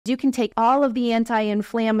You can take all of the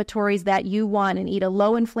anti-inflammatories that you want and eat a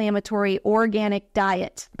low-inflammatory organic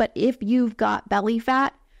diet. But if you've got belly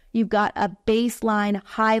fat, you've got a baseline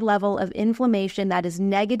high level of inflammation that is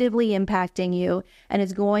negatively impacting you and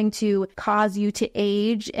is going to cause you to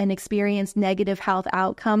age and experience negative health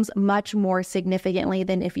outcomes much more significantly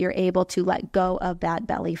than if you're able to let go of that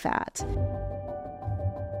belly fat.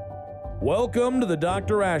 Welcome to the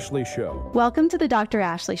Dr. Ashley Show. Welcome to the Dr.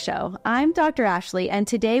 Ashley Show. I'm Dr. Ashley, and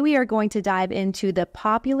today we are going to dive into the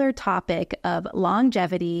popular topic of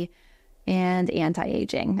longevity and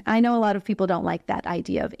anti-aging. I know a lot of people don't like that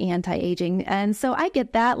idea of anti-aging, and so I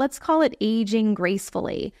get that. Let's call it aging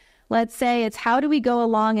gracefully. Let's say it's how do we go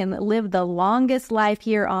along and live the longest life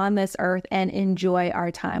here on this earth and enjoy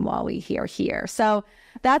our time while we are here. So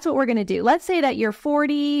that's what we're going to do. Let's say that you're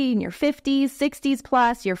 40, in your 50s, 60s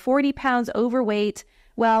plus, you're 40 pounds overweight.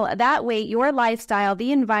 Well, that weight, your lifestyle,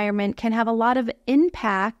 the environment can have a lot of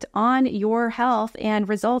impact on your health and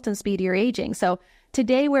result in speedier aging. So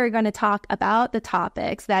today we're going to talk about the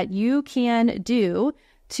topics that you can do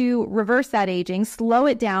to reverse that aging, slow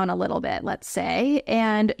it down a little bit, let's say,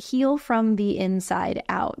 and heal from the inside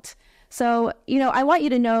out. So, I want you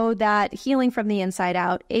to know that healing from the inside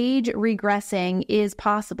out, age regressing is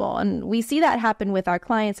possible. And we see that happen with our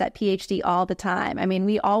clients at PhD all the time. I mean,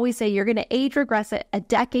 we always say you're going to age regress a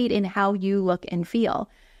decade in how you look and feel.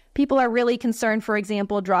 People are really concerned, for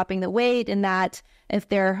example, dropping the weight, and that if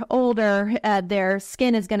they're older, their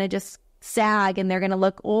skin is going to just sag and they're going to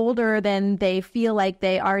look older than they feel like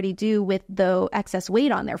they already do with the excess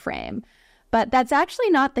weight on their frame. But that's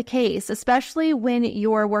actually not the case, especially when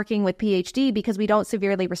you're working with PhD, because we don't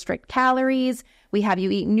severely restrict calories. We have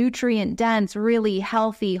you eat nutrient-dense, really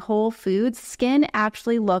healthy, whole foods. Skin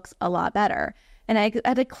actually looks a lot better. And I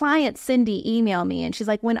had a client, Cindy, email me, and she's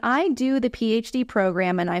like, when I do the PhD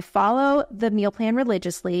program and I follow the meal plan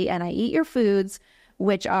religiously and I eat your foods,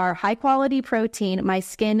 which are high quality protein, my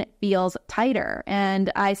skin feels tighter.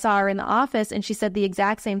 And I saw her in the office and she said the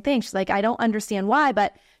exact same thing. She's like, I don't understand why,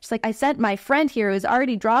 but she's like, I sent my friend here who's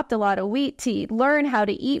already dropped a lot of weight to learn how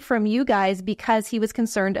to eat from you guys because he was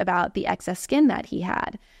concerned about the excess skin that he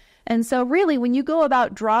had. And so really, when you go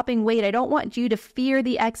about dropping weight, I don't want you to fear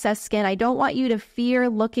the excess skin. I don't want you to fear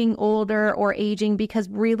looking older or aging, because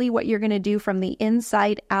really what you're going to do from the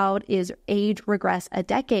inside out is age regress a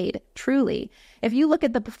decade, truly. If you look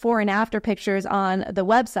at the before and after pictures on the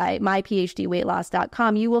website,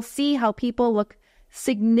 myphdweightloss.com, you will see how people look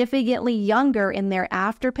significantly younger in their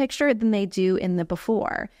after picture than they do in the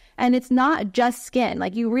before. And it's not just skin,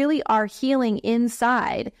 like you really are healing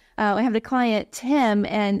inside. I have a client, Tim,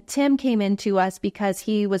 and Tim came into us because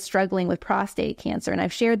he was struggling with prostate cancer. And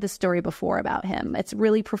I've shared this story before about him. It's a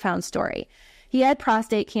really profound story. He had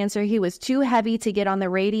prostate cancer. He was too heavy to get on the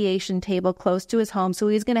radiation table close to his home, so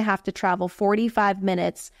he was going to have to travel 45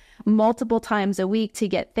 minutes multiple times a week to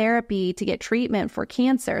get therapy, to get treatment for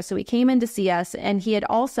cancer. So he came in to see us, and he had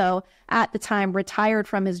also, at the time, retired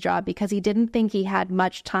from his job because he didn't think he had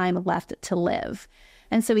much time left to live.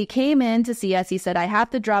 And so he came in to see us. He said, I have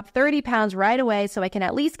to drop 30 pounds right away so I can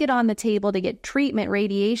at least get on the table to get treatment,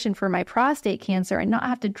 radiation for my prostate cancer and not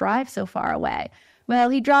have to drive so far away. Well,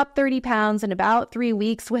 he dropped 30 pounds in about 3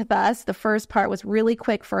 weeks with us. The first part was really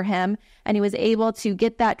quick for him, and he was able to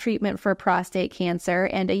get that treatment for prostate cancer.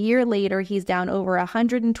 And a year later, he's down over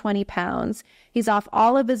 120 pounds. He's off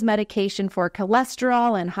all of his medication for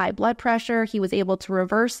cholesterol and high blood pressure. He was able to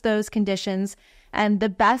reverse those conditions. And the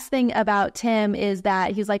best thing about Tim is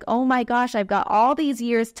that he's like, oh my gosh, I've got all these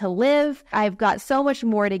years to live. I've got so much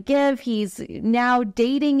more to give. He's now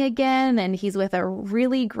dating again, and he's with a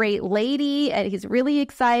really great lady, and he's really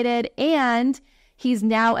excited. And he's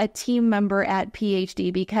now a team member at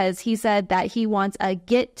PhD because he said that he wants a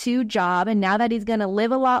get-to job. And now that he's going to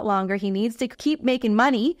live a lot longer, he needs to keep making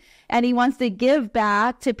money, and he wants to give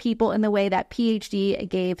back to people in the way that PhD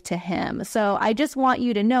gave to him. So I just want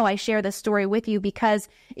you to know I share this story with you because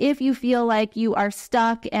if you feel like you are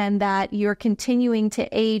stuck and that you're continuing to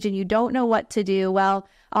age and you don't know what to do, well,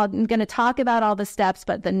 I'm going to talk about all the steps,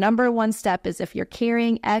 but the number one step is if you're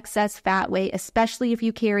carrying excess fat weight, especially if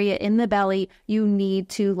you carry it in the belly, you need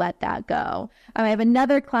to let that go. I have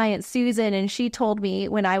another client, Susan, and she told me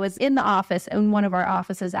when I was in the office, in one of our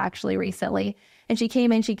offices actually recently, and she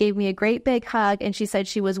came in, she gave me a great big hug, and she said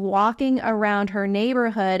she was walking around her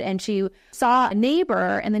neighborhood and she saw a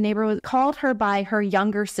neighbor, and the neighbor called her by her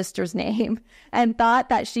younger sister's name and thought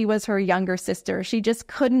that she was her younger sister. She just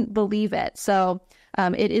couldn't believe it. So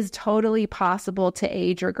it is totally possible to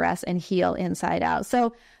age, regress, and heal inside out.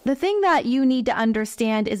 So the thing that you need to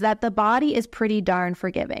understand is that the body is pretty darn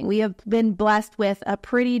forgiving. We have been blessed with a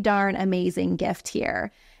pretty darn amazing gift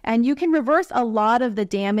here. And you can reverse a lot of the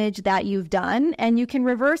damage that you've done, and you can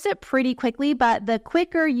reverse it pretty quickly, but the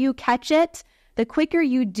quicker you catch it, the quicker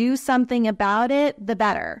you do something about it, the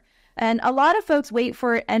better. And a lot of folks wait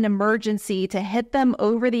for an emergency to hit them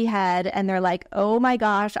over the head, and they're like, oh my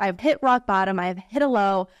gosh, I've hit rock bottom, I've hit a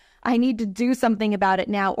low, I need to do something about it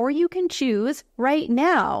now. Or you can choose right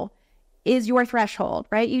now is your threshold,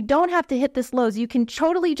 right? You don't have to hit this lows. You can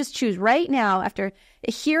totally just choose right now. After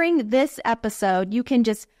hearing this episode, you can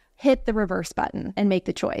just hit the reverse button and make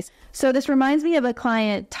the choice. So this reminds me of a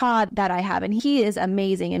client, Todd, that I have, and he is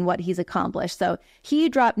amazing in what he's accomplished. So he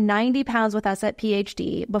dropped 90 pounds with us at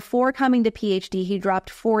PhD. Before coming to PhD, he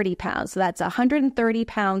dropped 40 pounds. So that's 130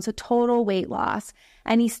 pounds of total weight loss.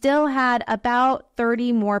 And he still had about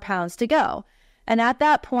 30 more pounds to go. And at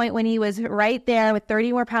that point, when he was right there with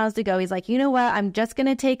 30 more pounds to go, he's like, you know what? I'm just going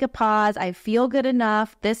to take a pause. I feel good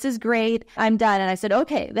enough. This is great. I'm done. And I said,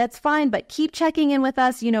 okay, that's fine, but keep checking in with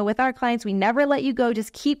us. You know, with our clients, we never let you go.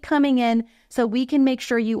 Just keep coming in so we can make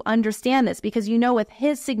sure you understand this, because, you know, with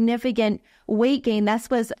his significant weight gain, that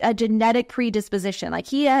was a genetic predisposition. Like,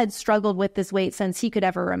 he had struggled with this weight since he could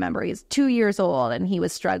ever remember. He's 2 years old and he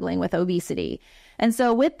was struggling with obesity. And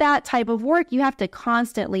so with that type of work, you have to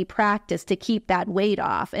constantly practice to keep that weight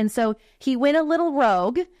off. And so he went a little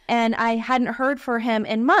rogue, and I hadn't heard from him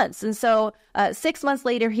in months. And so 6 months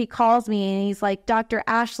later, he calls me and he's like, Dr.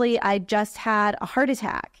 Ashley, I just had a heart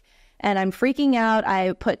attack and I'm freaking out.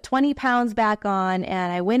 I put 20 pounds back on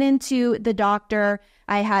and I went into the doctor.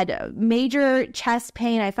 I had major chest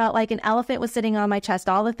pain. I felt like an elephant was sitting on my chest,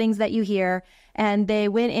 all the things that you hear. And they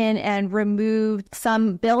went in and removed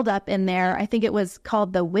some buildup in there. I think it was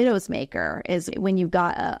called the widow's maker, is when you've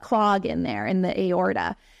got a clog in there in the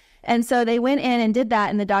aorta. And so they went in and did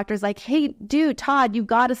that. And the doctor's like, hey, dude, Todd, you've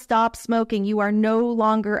got to stop smoking. You are no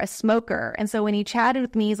longer a smoker. And so when he chatted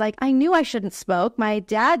with me, he's like, I knew I shouldn't smoke. My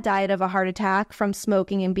dad died of a heart attack from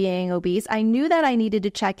smoking and being obese. I knew that I needed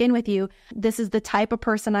to check in with you. This is the type of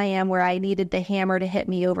person I am, where I needed the hammer to hit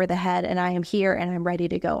me over the head. And I am here and I'm ready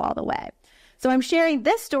to go all the way. So I'm sharing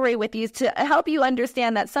this story with you to help you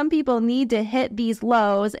understand that some people need to hit these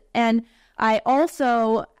lows. And I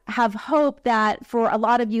also have hope that for a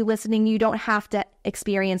lot of you listening, you don't have to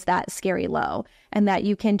experience that scary low, and that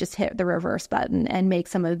you can just hit the reverse button and make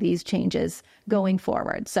some of these changes going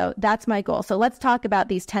forward. So that's my goal. So let's talk about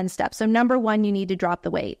these 10 steps. So number 1, you need to drop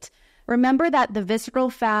the weight. Remember that the visceral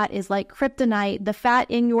fat is like kryptonite. The fat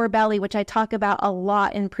in your belly, which I talk about a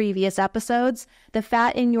lot in previous episodes, the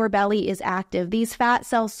fat in your belly is active. These fat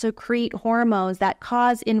cells secrete hormones that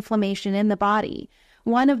cause inflammation in the body.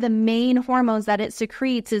 One of the main hormones that it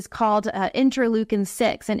secretes is called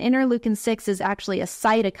interleukin-6, and interleukin-6 is actually a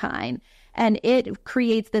cytokine. And it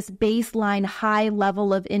creates this baseline high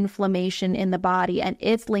level of inflammation in the body. And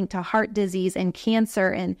it's linked to heart disease and cancer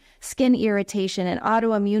and skin irritation and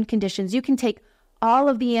autoimmune conditions. You can take all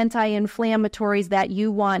of the anti-inflammatories that you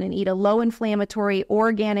want and eat a low inflammatory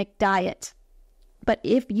organic diet. But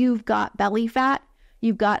if you've got belly fat,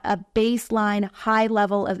 you've got a baseline high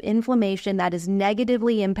level of inflammation that is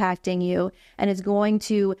negatively impacting you and is going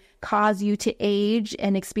to cause you to age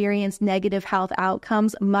and experience negative health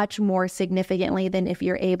outcomes much more significantly than if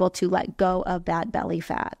you're able to let go of that belly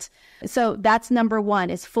fat. So that's number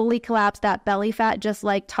 1, is fully collapse that belly fat, just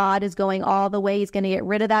like Todd is going all the way. He's going to get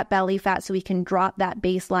rid of that belly fat so he can drop that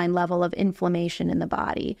baseline level of inflammation in the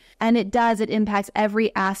body. And it impacts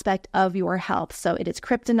every aspect of your health. So it is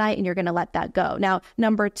kryptonite, and you're going to let that go. Now,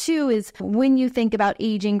 number 2 is, when you think about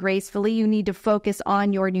aging gracefully, you need to focus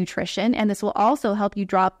on your nutrition. And this will also help you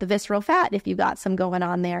drop the visceral fat if you've got some going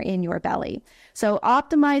on there in your belly. So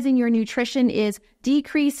optimizing your nutrition is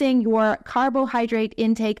decreasing your carbohydrate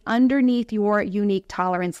intake underneath your unique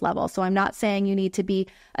tolerance level. So I'm not saying you need to be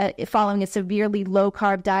following a severely low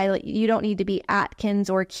carb diet. You don't need to be Atkins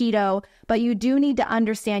or keto, but you do need to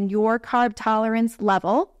understand your carb tolerance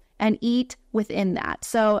level and eat within that.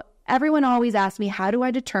 So everyone always asks me, how do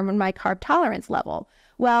I determine my carb tolerance level?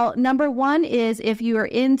 Well, number 1 is, if you are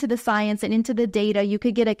into the science and into the data, you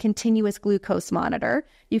could get a continuous glucose monitor.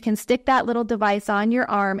 You can stick that little device on your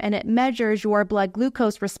arm, and it measures your blood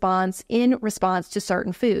glucose response in response to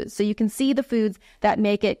certain foods. So you can see the foods that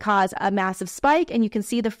make it cause a massive spike, and you can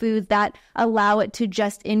see the foods that allow it to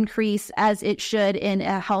just increase as it should in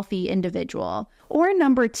a healthy individual. Or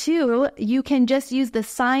number 2, you can just use the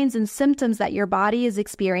signs and symptoms that your body is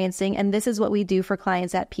experiencing. And this is what we do for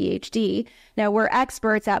clients at PhD. Now, we're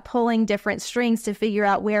experts at pulling different strings to figure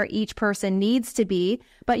out where each person needs to be,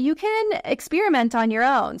 but you can experiment on your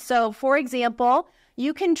own. So, for example,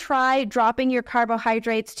 you can try dropping your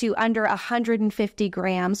carbohydrates to under 150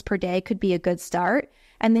 grams per day, could be a good start.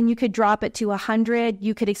 and then you could drop it to 100.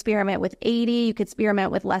 You could experiment with 80. You could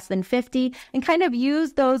experiment with less than 50, and kind of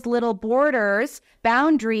use those little borders,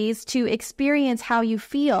 boundaries, to experience how you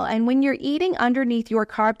feel. And when you're eating underneath your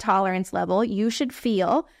carb tolerance level, you should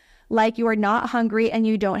feel like you are not hungry and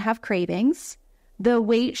you don't have cravings. The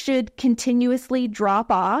weight should continuously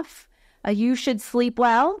drop off. You should sleep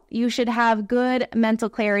well. You should have good mental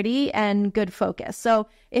clarity and good focus. So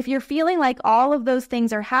if you're feeling like all of those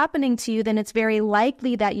things are happening to you, then it's very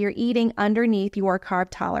likely that you're eating underneath your carb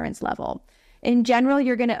tolerance level. In general,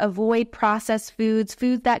 you're going to avoid processed foods,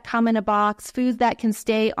 foods that come in a box, foods that can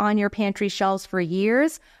stay on your pantry shelves for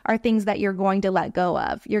years are things that you're going to let go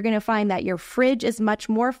of. You're going to find that your fridge is much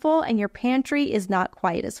more full and your pantry is not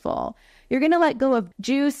quite as full. You're going to let go of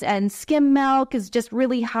juice, and skim milk is just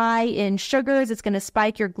really high in sugars. It's going to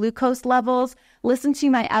spike your glucose levels. Listen to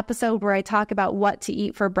my episode where I talk about what to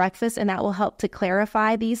eat for breakfast, and that will help to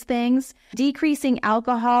clarify these things. Decreasing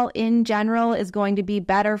alcohol in general is going to be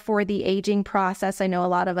better for the aging process. I know a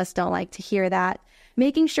lot of us don't like to hear that.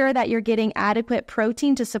 Making sure that you're getting adequate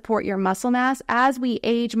protein to support your muscle mass. As we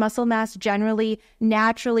age, muscle mass generally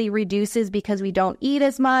naturally reduces because we don't eat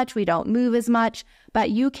as much, we don't move as much, but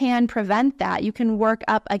you can prevent that. You can work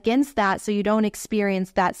up against that so you don't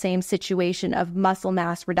experience that same situation of muscle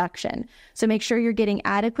mass reduction. So make sure you're getting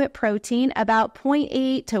adequate protein, about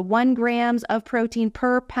 0.8 to 1 grams of protein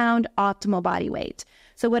per pound optimal body weight.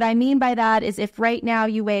 So what I mean by that is if right now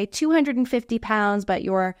you weigh 250 pounds, but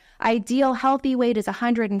your ideal healthy weight is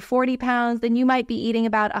 140 pounds, then you might be eating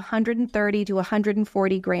about 130 to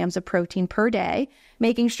 140 grams of protein per day,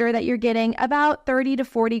 making sure that you're getting about 30 to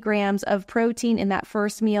 40 grams of protein in that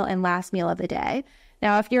first meal and last meal of the day.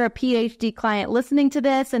 Now, if you're a PhD client listening to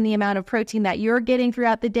this and the amount of protein that you're getting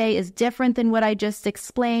throughout the day is different than what I just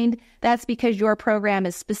explained, that's because your program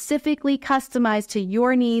is specifically customized to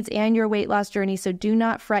your needs and your weight loss journey. So do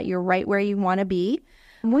not fret, you're right where you want to be.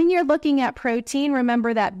 When you're looking at protein,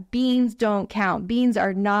 remember that beans don't count. Beans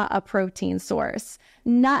are not a protein source.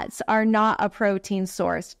 Nuts are not a protein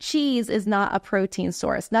source. Cheese is not a protein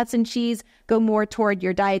source. Nuts and cheese go more toward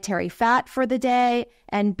your dietary fat for the day,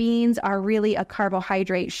 and beans are really a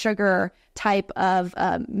carbohydrate, sugar type of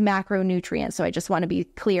macronutrient. So I just want to be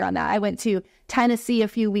clear on that. I went to Tennessee a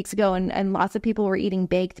few weeks ago and lots of people were eating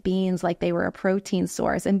baked beans like they were a protein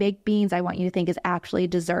source. And baked beans, I want you to think, is actually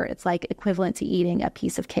dessert. It's like equivalent to eating a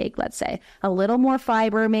piece of cake, let's say. A little more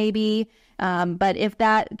fiber maybe. But if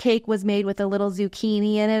that cake was made with a little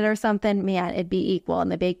zucchini in it or something, man, it'd be equal. And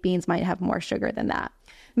the baked beans might have more sugar than that.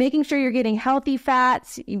 Making sure you're getting healthy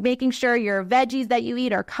fats, making sure your veggies that you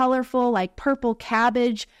eat are colorful, like purple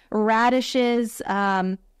cabbage, radishes,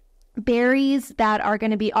 berries that are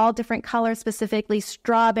going to be all different colors, specifically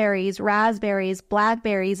strawberries, raspberries,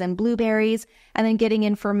 blackberries, and blueberries, and then getting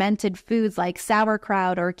in fermented foods like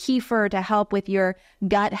sauerkraut or kefir to help with your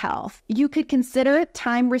gut health. You could consider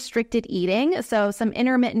time-restricted eating, so some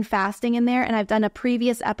intermittent fasting in there, and I've done a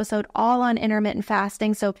previous episode all on intermittent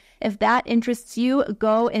fasting, so if that interests you,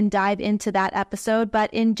 go and dive into that episode.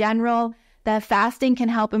 But in general, the fasting can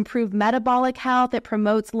help improve metabolic health. It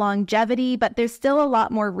promotes longevity, but there's still a lot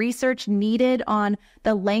more research needed on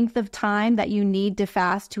the length of time that you need to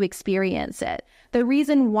fast to experience it. The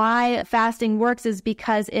reason why fasting works is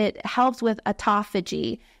because it helps with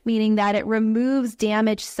autophagy, meaning that it removes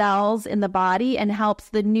damaged cells in the body and helps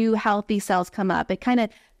the new healthy cells come up. It kind of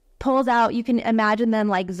pulls out, you can imagine them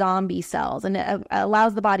like zombie cells, and it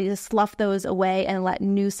allows the body to slough those away and let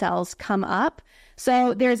new cells come up.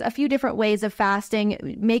 So there's a few different ways of fasting,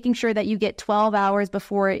 making sure that you get 12 hours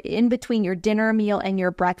in between your dinner meal and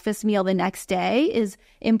your breakfast meal the next day is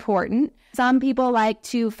important. Some people like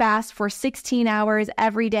to fast for 16 hours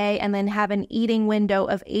every day and then have an eating window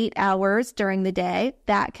of 8 hours during the day.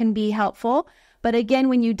 That can be helpful. But again,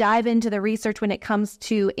 when you dive into the research when it comes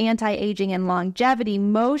to anti-aging and longevity,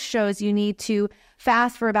 most shows you need to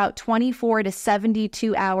fast for about 24 to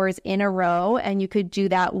 72 hours in a row, and you could do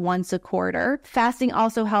that once a quarter. Fasting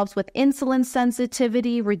also helps with insulin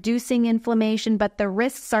sensitivity, reducing inflammation, but the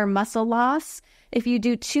risks are muscle loss. If you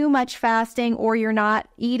do too much fasting or you're not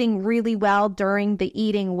eating really well during the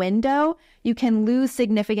eating window, you can lose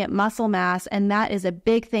significant muscle mass, and that is a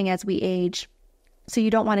big thing as we age. So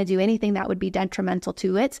you don't want to do anything that would be detrimental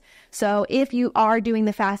to it. So if you are doing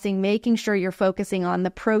the fasting, making sure you're focusing on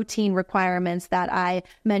the protein requirements that I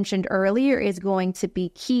mentioned earlier is going to be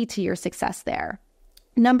key to your success there.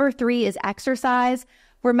 Number 3 is exercise.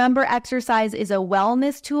 Remember, exercise is a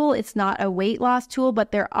wellness tool. It's not a weight loss tool,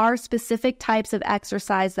 but there are specific types of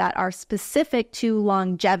exercise that are specific to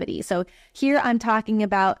longevity. So here I'm talking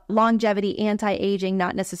about longevity, anti-aging,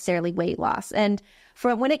 not necessarily weight loss. And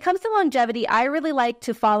When it comes to longevity, I really like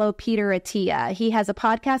to follow Peter Attia. He has a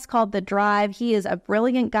podcast called The Drive. He is a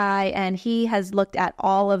brilliant guy, and he has looked at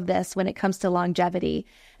all of this when it comes to longevity.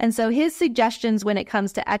 And so his suggestions when it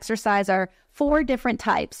comes to exercise are 4 different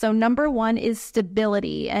types. So number 1 is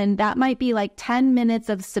stability, and that might be like 10 minutes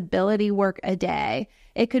of stability work a day.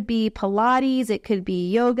 It could be Pilates, it could be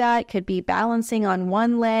yoga, it could be balancing on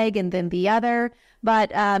one leg and then the other.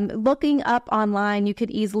 But looking up online, you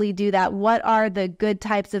could easily do that. What are the good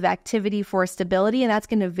types of activity for stability? And that's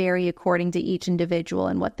going to vary according to each individual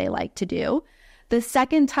and what they like to do. The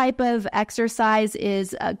second type of exercise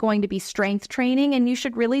is going to be strength training, and you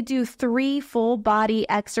should really do 3 full body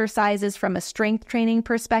exercises from a strength training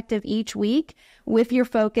perspective each week with your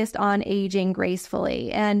focus on aging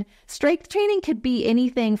gracefully. And strength training could be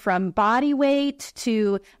anything from body weight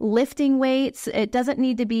to lifting weights. It doesn't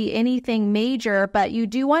need to be anything major, but you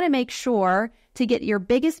do want to make sure to get your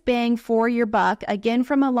biggest bang for your buck, again,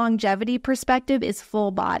 from a longevity perspective, is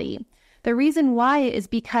full body. The reason why is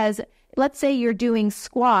because let's say you're doing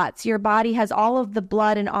squats, your body has all of the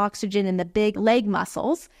blood and oxygen in the big leg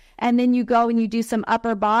muscles, and then you go and you do some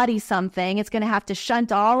upper body something. It's going to have to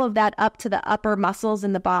shunt all of that up to the upper muscles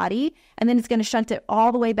in the body, and then it's going to shunt it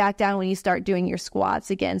all the way back down when you start doing your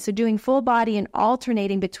squats again. So doing full body and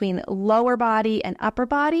alternating between lower body and upper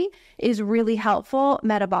body is really helpful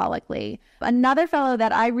metabolically. Another fellow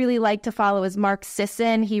that I really like to follow is Mark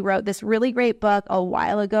Sisson. He wrote this really great book a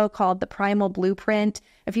while ago called The Primal Blueprint.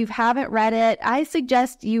 If you haven't read it, I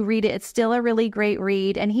suggest you read it. It's still a really great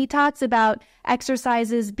read. And he talks about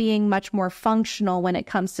exercises being much more functional when it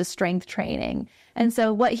comes to strength training. And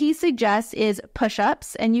so what he suggests is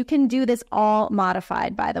push-ups, and you can do this all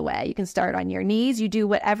modified, by the way. You can start on your knees, you do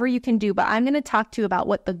whatever you can do, but I'm going to talk to you about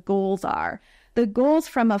what the goals are. The goals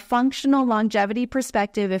from a functional longevity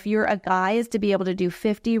perspective, if you're a guy, is to be able to do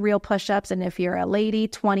 50 real push-ups, and if you're a lady,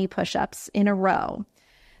 20 push-ups in a row.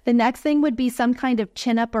 The next thing would be some kind of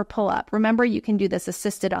chin-up or pull-up. Remember, you can do this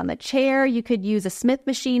assisted on the chair. You could use a Smith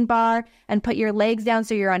machine bar and put your legs down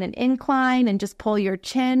so you're on an incline and just pull your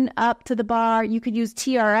chin up to the bar. You could use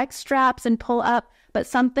TRX straps and pull up, but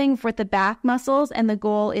something for the back muscles. And the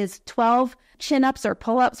goal is 12 chin-ups or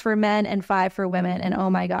pull-ups for men and 5 for women. And oh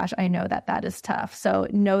my gosh, I know that that is tough. So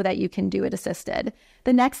know that you can do it assisted.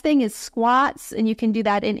 The next thing is squats, and you can do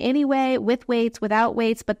that in any way, with weights, without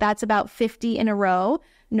weights, but that's about 50 in a row,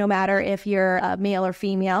 no matter if you're a male or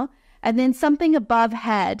female. And then something above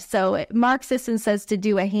head. So Mark Sisson says to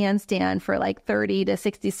do a handstand for like 30 to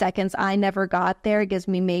 60 seconds. I never got there. It gives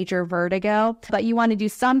me major vertigo. But you want to do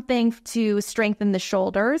something to strengthen the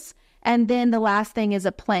shoulders. And then the last thing is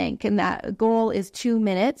a plank. And that goal is 2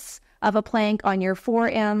 minutes of a plank on your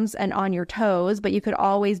forearms and on your toes. But you could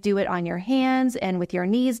always do it on your hands and with your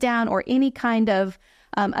knees down, or any kind of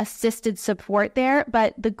assisted support there.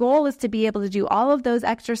 But the goal is to be able to do all of those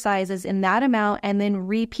exercises in that amount and then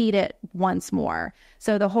repeat it once more.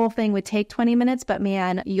 So the whole thing would take 20 minutes, but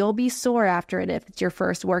man, you'll be sore after it if it's your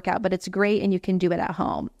first workout, but it's great and you can do it at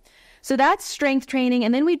home. So that's strength training.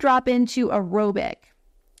 And then we drop into aerobic.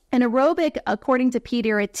 And aerobic, according to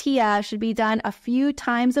Peter Attia, should be done a few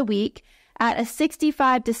times a week at a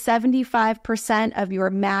 65 to 75% of your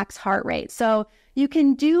max heart rate. So you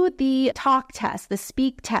can do the talk test, the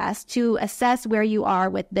speak test, to assess where you are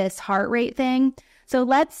with this heart rate thing. So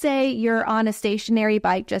let's say you're on a stationary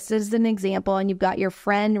bike, just as an example, and you've got your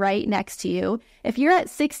friend right next to you. If you're at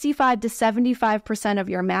 65 to 75% of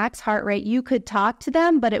your max heart rate, you could talk to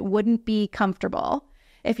them, but it wouldn't be comfortable.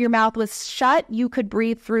 If your mouth was shut, you could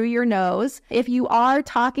breathe through your nose. If you are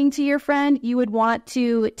talking to your friend, you would want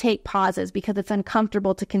to take pauses because it's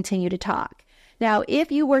uncomfortable to continue to talk. Now,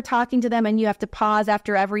 if you were talking to them and you have to pause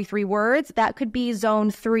after every 3 words, that could be zone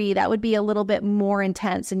 3. That would be a little bit more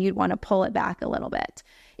intense and you'd want to pull it back a little bit.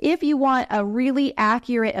 If you want a really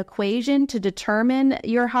accurate equation to determine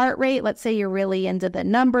your heart rate, let's say you're really into the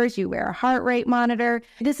numbers, you wear a heart rate monitor.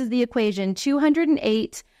 This is the equation: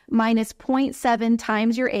 208 minus 0.7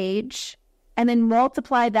 times your age, and then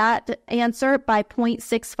multiply that answer by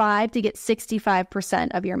 0.65 to get 65%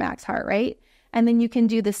 of your max heart rate. And then you can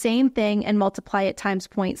do the same thing and multiply it times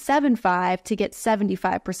 0.75 to get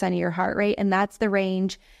 75% of your heart rate. And that's the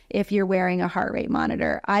range if you're wearing a heart rate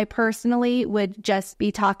monitor. I personally would just be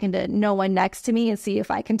talking to no one next to me and see if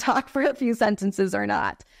I can talk for a few sentences or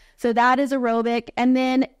not. So that is aerobic. And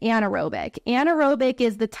then anaerobic. Anaerobic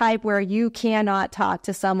is the type where you cannot talk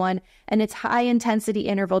to someone, and it's high intensity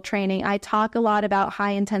interval training. I talk a lot about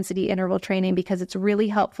high intensity interval training because it's really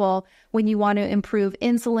helpful when you want to improve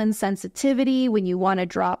insulin sensitivity, when you want to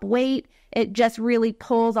drop weight. It just really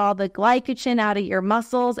pulls all the glycogen out of your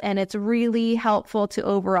muscles, and it's really helpful to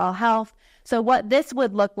overall health. So what this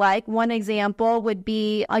would look like, one example would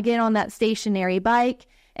be, again, on that stationary bike,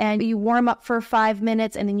 and you warm up for 5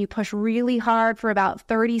 minutes, and then you push really hard for about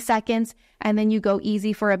 30 seconds, and then you go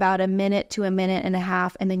easy for about a minute to a minute and a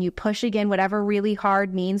half, and then you push again, whatever really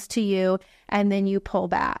hard means to you, and then you pull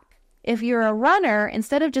back. If you're a runner,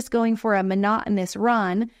 instead of just going for a monotonous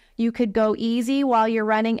run, you could go easy while you're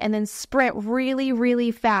running and then sprint really, really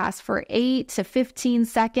fast for 8 to 15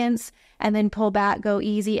 seconds and then pull back, go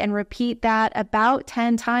easy, and repeat that about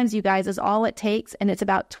 10 times, you guys, is all it takes. And it's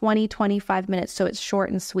about 20-25 minutes, so it's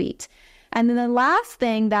short and sweet. And then the last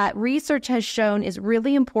thing that research has shown is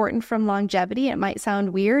really important from longevity, it might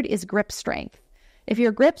sound weird, is grip strength. If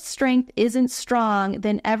your grip strength isn't strong,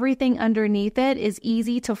 then everything underneath it is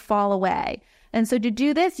easy to fall away. And so to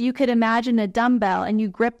do this, you could imagine a dumbbell and you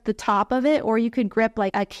grip the top of it, or you could grip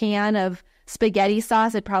like a can of spaghetti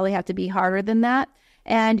sauce. It'd probably have to be harder than that.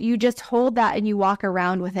 And you just hold that and you walk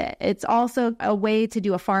around with it. It's also a way to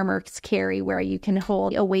do a farmer's carry where you can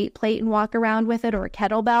hold a weight plate and walk around with it, or a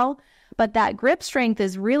kettlebell. But that grip strength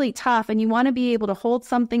is really tough, and you want to be able to hold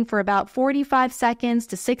something for about 45 seconds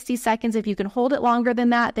to 60 seconds. If you can hold it longer than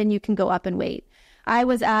that, then you can go up in weight. I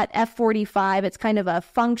was at F45. It's kind of a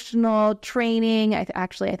functional training. I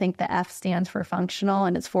think the F stands for functional,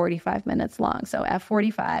 and it's 45 minutes long. So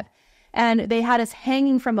F45. And they had us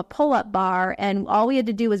hanging from a pull-up bar, and all we had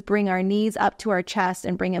to do was bring our knees up to our chest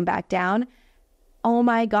and bring them back down. Oh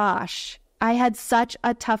my gosh, I had such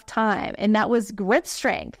a tough time, and that was grip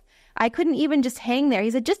strength. I couldn't even just hang there.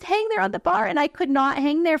 He said, just hang there on the bar. And I could not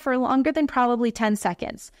hang there for longer than probably 10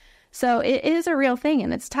 seconds. So it is a real thing,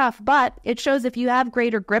 and it's tough, but it shows if you have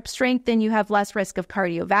greater grip strength, then you have less risk of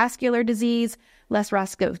cardiovascular disease, less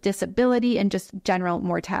risk of disability, and just general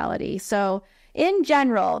mortality. So in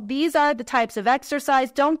general, these are the types of exercise.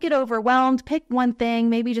 Don't get overwhelmed. Pick one thing.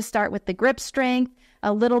 Maybe just start with the grip strength,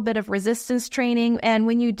 a little bit of resistance training. And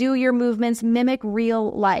when you do your movements, mimic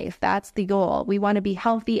real life. That's the goal. We want to be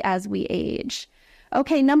healthy as we age.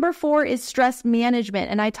 Okay, number 4 is stress management.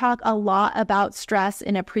 And I talk a lot about stress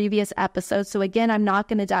in a previous episode. So again, I'm not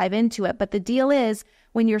going to dive into it. But the deal is,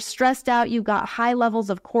 when you're stressed out, you've got high levels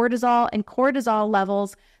of cortisol, and cortisol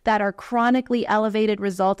levels that are chronically elevated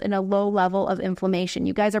result in a low level of inflammation.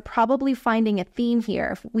 You guys are probably finding a theme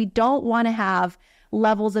here. We don't want to have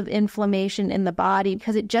levels of inflammation in the body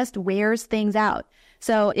because it just wears things out.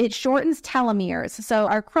 So it shortens telomeres. So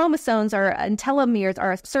our chromosomes and telomeres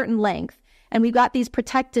are a certain length, and we've got these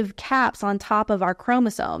protective caps on top of our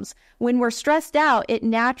chromosomes. When we're stressed out, it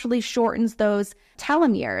naturally shortens those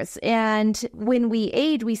telomeres. And when we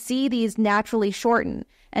age, we see these naturally shorten.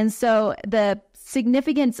 And so the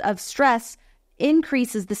significance of stress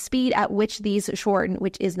increases the speed at which these shorten,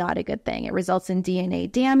 which is not a good thing. It results in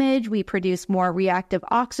DNA damage. We produce more reactive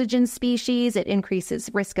oxygen species. It increases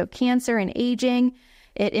risk of cancer and aging.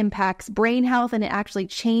 It impacts brain health, and it actually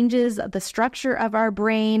changes the structure of our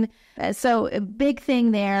brain. So a big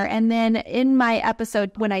thing there. And then in my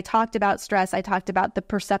episode, when I talked about stress, I talked about the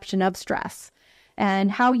perception of stress.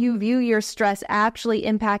 And how you view your stress actually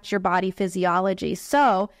impacts your body physiology.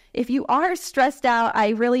 So if you are stressed out, I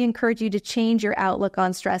really encourage you to change your outlook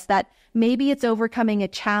on stress, that maybe it's overcoming a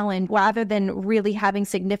challenge rather than really having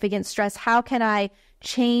significant stress. How can I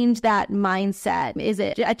change that mindset? Is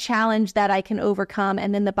it a challenge that I can overcome?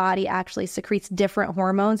 And then the body actually secretes different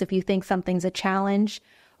hormones if you think something's a challenge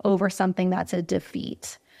over something that's a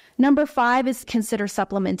defeat. Number 5 is consider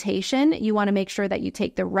supplementation. You want to make sure that you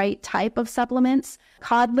take the right type of supplements.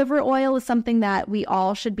 Cod liver oil is something that we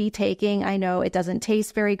all should be taking. I know it doesn't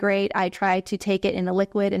taste very great. I tried to take it in a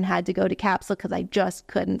liquid and had to go to capsule because I just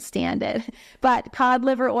couldn't stand it. But cod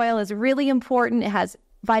liver oil is really important. It has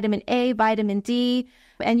vitamin A, vitamin D,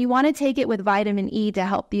 and you want to take it with vitamin E to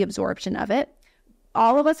help the absorption of it.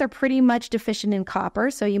 All of us are pretty much deficient in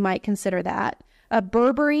copper, so you might consider that.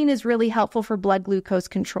 Berberine is really helpful for blood glucose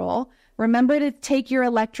control. Remember to take your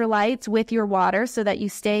electrolytes with your water so that you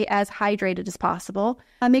stay as hydrated as possible.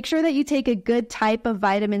 Make sure that you take a good type of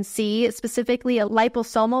vitamin C, specifically a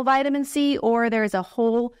liposomal vitamin C, or there's a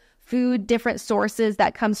whole food, different sources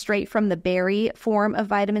that come straight from the berry form of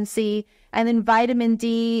vitamin C. And then vitamin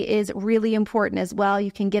D is really important as well.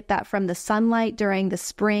 You can get that from the sunlight during the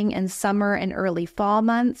spring and summer and early fall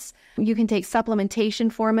months. You can take supplementation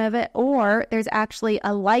form of it, or there's actually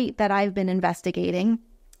a light that I've been investigating,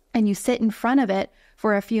 and you sit in front of it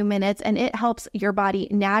for a few minutes, and it helps your body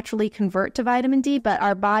naturally convert to vitamin D, but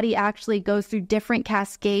our body actually goes through different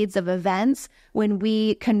cascades of events when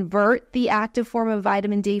we convert the active form of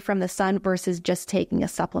vitamin D from the sun versus just taking a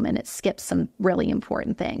supplement. It skips some really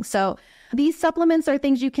important things. So these supplements are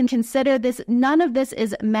things you can consider. None of this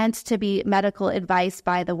is meant to be medical advice,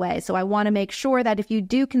 by the way. So I want to make sure that if you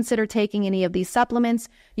do consider taking any of these supplements,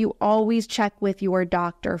 you always check with your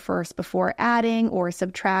doctor first before adding or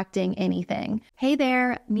subtracting anything. Hey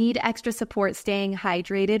there, need extra support staying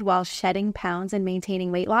hydrated while shedding pounds and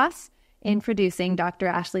maintaining weight loss? Introducing Dr.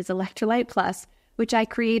 Ashley's ELECTROLYTE Plus, which I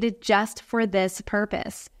created just for this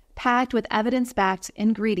purpose. Packed with evidence-backed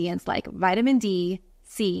ingredients like vitamin D,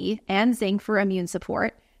 C, and zinc for immune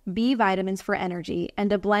support, B vitamins for energy,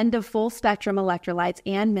 and a blend of full-spectrum electrolytes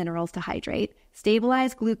and minerals to hydrate,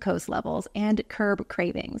 stabilize glucose levels, and curb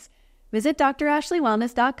cravings. Visit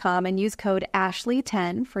drashleywellness.com and use code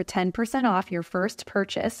ASHLEY10 for 10% off your first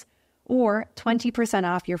purchase or 20%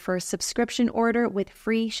 off your first subscription order with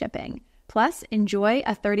free shipping. Plus, enjoy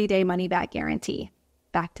a 30-day money-back guarantee.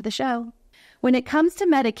 Back to the show. When it comes to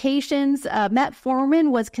medications,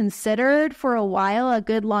 metformin was considered for a while a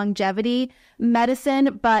good longevity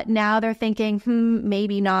medicine, but now they're thinking,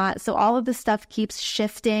 maybe not. So all of this stuff keeps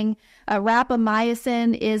shifting.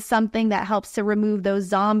 Rapamycin is something that helps to remove those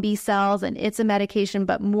zombie cells, and it's a medication,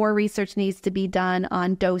 but more research needs to be done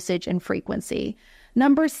on dosage and frequency.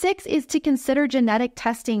 Number 6 is to consider genetic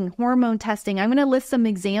testing, hormone testing. I'm going to list some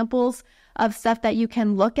examples of stuff that you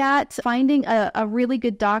can look at. Finding a really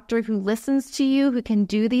good doctor who listens to you, who can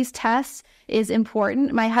do these tests, is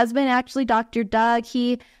important. My husband, actually, Dr. Doug,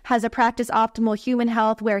 he has a practice, Optimal Human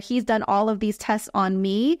Health, where he's done all of these tests on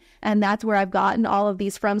me, and that's where I've gotten all of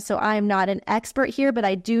these from. So I am not an expert here, but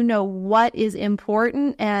I do know what is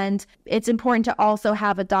important, and it's important to also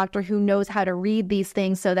have a doctor who knows how to read these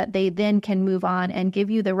things so that they then can move on and give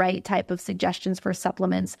you the right type of suggestions for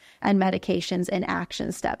supplements and medications and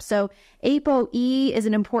action steps. So ApoE is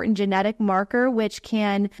an important genetic marker which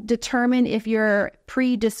can determine if you're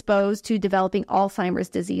predisposed to developing Alzheimer's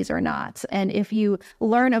disease or not. And if you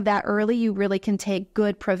learn of that early, you really can take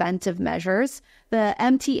good preventive measures. The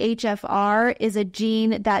MTHFR is a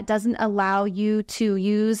gene that doesn't allow you to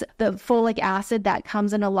use the folic acid that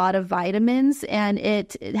comes in a lot of vitamins, and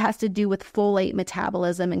it has to do with folate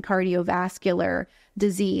metabolism and cardiovascular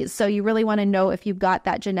disease. So you really want to know if you've got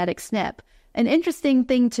that genetic SNP. An interesting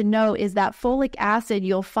thing to note is that folic acid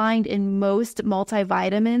you'll find in most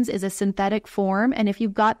multivitamins is a synthetic form. And if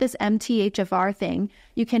you've got this MTHFR thing,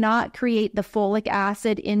 you cannot create the folic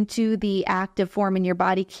acid into the active form, and your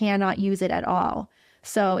body cannot use it at all.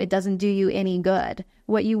 So it doesn't do you any good.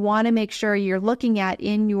 What you want to make sure you're looking at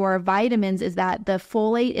in your vitamins is that the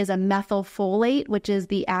folate is a methylfolate, which is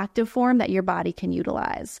the active form that your body can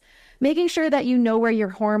utilize. Making sure that you know where your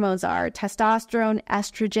hormones are, testosterone,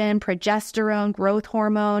 estrogen, progesterone, growth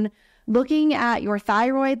hormone, looking at your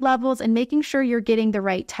thyroid levels and making sure you're getting the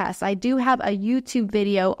right tests. I do have a YouTube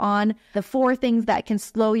video on the 4 things that can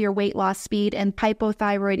slow your weight loss speed, and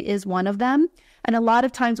hypothyroid is one of them. And a lot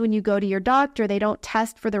of times when you go to your doctor, they don't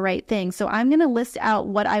test for the right thing. So I'm going to list out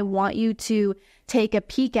what I want you to take a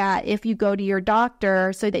peek at if you go to your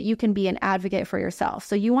doctor so that you can be an advocate for yourself.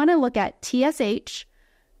 So you want to look at TSH,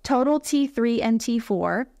 total T3 and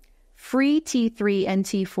T4, free T3 and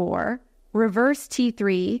T4, reverse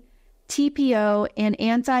T3, TPO, and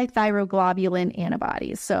anti-thyroglobulin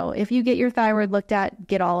antibodies. So if you get your thyroid looked at,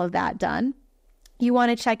 get all of that done. You want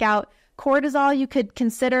to check out cortisol. You could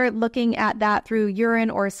consider looking at that through urine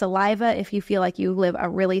or saliva if you feel like you live a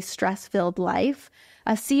really stress-filled life.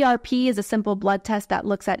 A CRP is a simple blood test that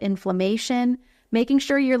looks at inflammation. Making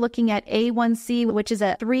sure you're looking at A1C, which is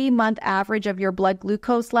a 3-month average of your blood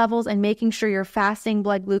glucose levels, and making sure your fasting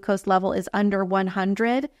blood glucose level is under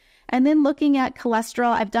 100. And then looking at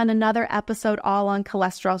cholesterol. I've done another episode all on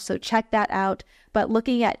cholesterol, so check that out. But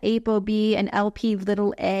looking at ApoB and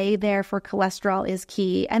Lp(a) there for cholesterol is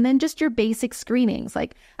key. And then just your basic screenings,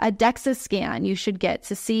 like a DEXA scan you should get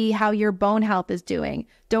to see how your bone health is doing.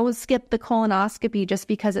 Don't skip the colonoscopy just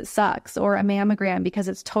because it sucks, or a mammogram because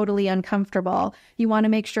it's totally uncomfortable. You want to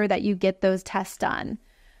make sure that you get those tests done.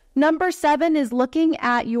 Number 7 is looking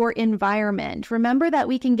at your environment. Remember that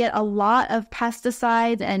we can get a lot of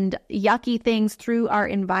pesticides and yucky things through our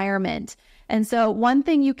environment. And so one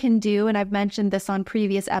thing you can do, and I've mentioned this on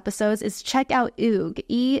previous episodes, is check out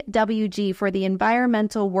EWG, EWG, for the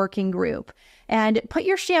Environmental Working Group. And put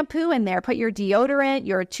your shampoo in there, put your deodorant,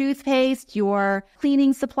 your toothpaste, your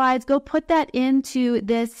cleaning supplies, go put that into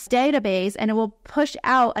this database, and it will push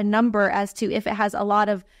out a number as to if it has a lot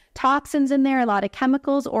of toxins in there, a lot of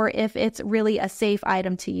chemicals, or if it's really a safe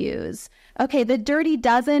item to use. Okay, the Dirty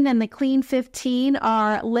Dozen and the Clean 15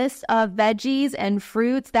 are lists of veggies and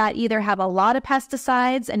fruits that either have a lot of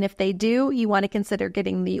pesticides, and if they do, you want to consider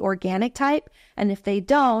getting the organic type, and if they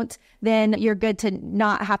don't, then you're good to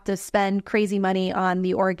not have to spend crazy money on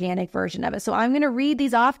the organic version of it. So I'm going to read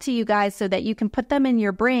these off to you guys so that you can put them in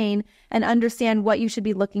your brain and understand what you should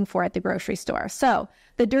be looking for at the grocery store. So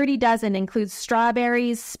the Dirty Dozen includes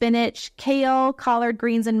strawberries, spinach, kale, collard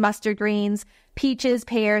greens and mustard greens, peaches,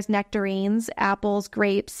 pears, nectarines, apples,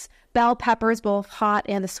 grapes, bell peppers, both hot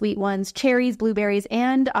and the sweet ones, cherries, blueberries,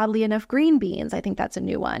 and oddly enough, green beans. I think that's a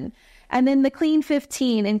new one. And then the Clean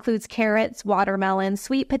 15 includes carrots, watermelon,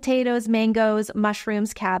 sweet potatoes, mangoes,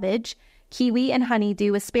 mushrooms, cabbage, kiwi and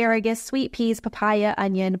honeydew, asparagus, sweet peas, papaya,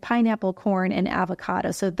 onion, pineapple, corn, and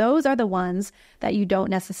avocado. So those are the ones that you don't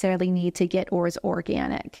necessarily need to get or is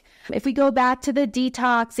organic. If we go back to the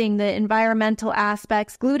detoxing, the environmental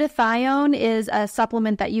aspects, glutathione is a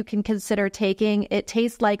supplement that you can consider taking. It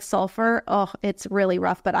tastes like sulfur. Oh, it's really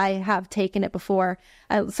rough, but I have taken it before.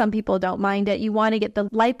 Some people don't mind it. You want to get the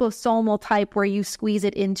liposomal type where you squeeze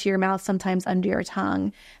it into your mouth, sometimes under your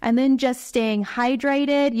tongue. And then just staying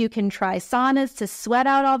hydrated. You can try saunas to sweat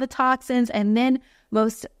out all the toxins. And then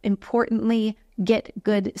most importantly, get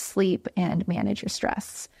good sleep and manage your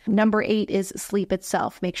stress. Number 8 is sleep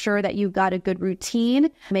itself. Make sure that you've got a good routine.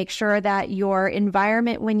 Make sure that your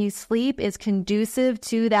environment when you sleep is conducive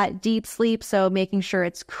to that deep sleep. So making sure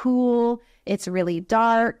it's cool, it's really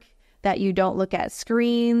dark, that you don't look at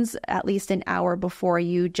screens at least an hour before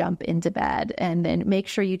you jump into bed. And then make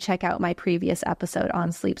sure you check out my previous episode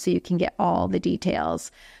on sleep so you can get all the details.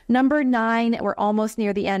 Number 9, we're almost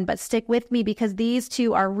near the end, but stick with me because these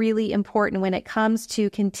two are really important when it comes to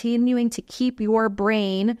continuing to keep your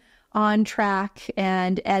brain on track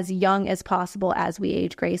and as young as possible as we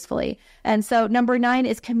age gracefully. And so number 9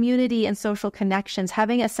 is community and social connections,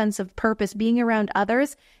 having a sense of purpose, being around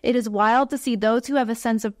others. It is wild to see those who have a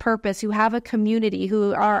sense of purpose, who have a community,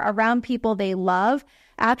 who are around people they love,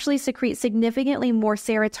 actually secrete significantly more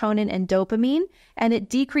serotonin and dopamine, and it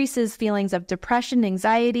decreases feelings of depression,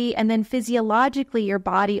 anxiety, and then physiologically your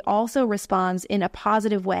body also responds in a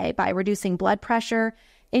positive way by reducing blood pressure,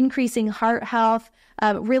 increasing heart health,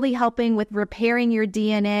 really helping with repairing your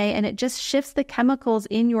DNA, and it just shifts the chemicals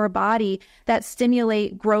in your body that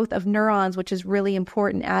stimulate growth of neurons, which is really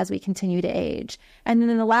important as we continue to age. And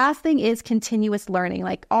then the last thing is continuous learning,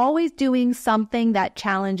 like always doing something that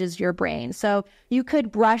challenges your brain. So you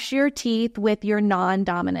could brush your teeth with your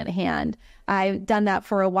non-dominant hand. I've done that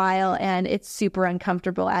for a while, and it's super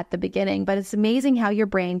uncomfortable at the beginning, but it's amazing how your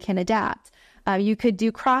brain can adapt. You could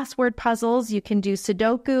do crossword puzzles. You can do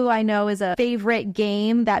Sudoku, I know is a favorite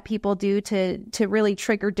game that people do to really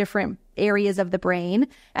trigger different areas of the brain.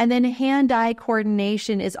 And then hand-eye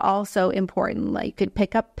coordination is also important. Like you could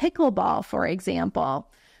pick up pickleball, for example.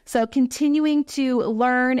 So continuing to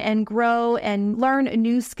learn and grow and learn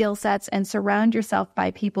new skill sets and surround yourself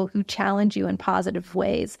by people who challenge you in positive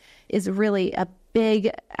ways is really a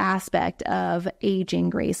big aspect of aging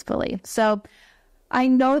gracefully. So I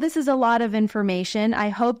know this is a lot of information. I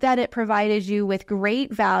hope that it provided you with great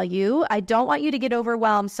value. I don't want you to get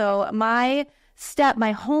overwhelmed. So my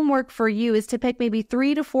homework for you is to pick maybe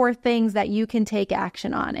 3 to 4 things that you can take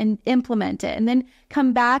action on and implement it. And then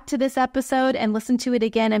come back to this episode and listen to it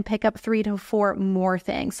again and pick up 3 to 4 more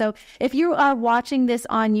things. So if you are watching this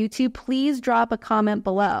on YouTube, please drop a comment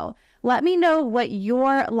below. Let me know what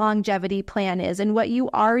your longevity plan is and what you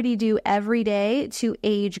already do every day to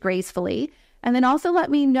age gracefully. And then also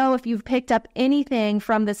let me know if you've picked up anything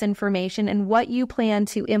from this information and what you plan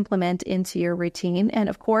to implement into your routine. And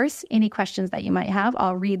of course, any questions that you might have,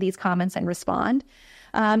 I'll read these comments and respond.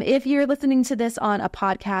 If you're listening to this on a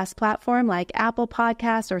podcast platform like Apple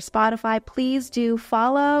Podcasts or Spotify, please do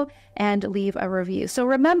follow and leave a review. So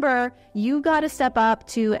remember, you got to step up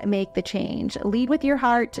to make the change. Lead with your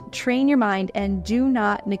heart, train your mind, and do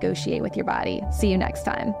not negotiate with your body. See you next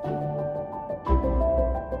time.